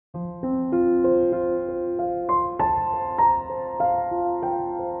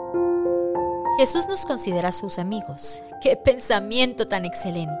Jesús nos considera sus amigos. ¡Qué pensamiento tan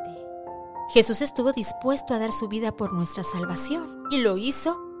excelente! Jesús estuvo dispuesto a dar su vida por nuestra salvación y lo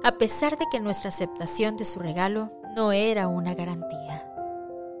hizo a pesar de que nuestra aceptación de su regalo no era una garantía.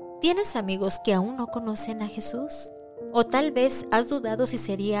 ¿Tienes amigos que aún no conocen a Jesús? ¿O tal vez has dudado si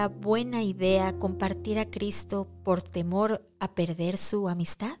sería buena idea compartir a Cristo por temor a perder su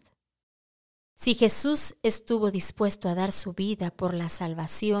amistad? Si Jesús estuvo dispuesto a dar su vida por la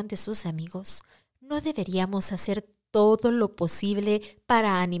salvación de sus amigos, ¿no deberíamos hacer todo lo posible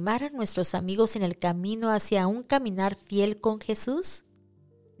para animar a nuestros amigos en el camino hacia un caminar fiel con Jesús?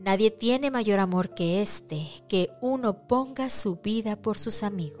 Nadie tiene mayor amor que que uno ponga su vida por sus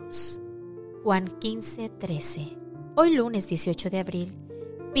amigos. Juan 15:13. Hoy lunes 18 de abril,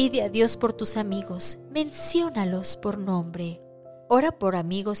 pide a Dios por tus amigos, menciónalos por nombre. Ora por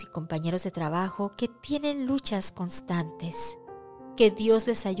amigos y compañeros de trabajo que tienen luchas constantes. Que Dios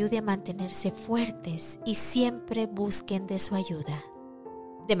les ayude a mantenerse fuertes y siempre busquen de su ayuda.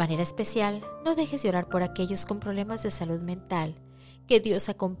 De manera especial, no dejes de orar por aquellos con problemas de salud mental. Que Dios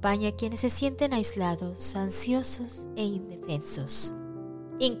acompañe a quienes se sienten aislados, ansiosos e indefensos.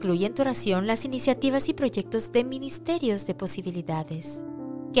 Incluye en tu oración las iniciativas y proyectos de ministerios de posibilidades.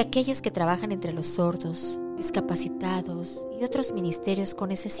 Que aquellos que trabajan entre los sordos, discapacitados y otros ministerios con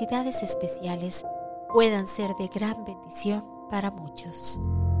necesidades especiales puedan ser de gran bendición para muchos.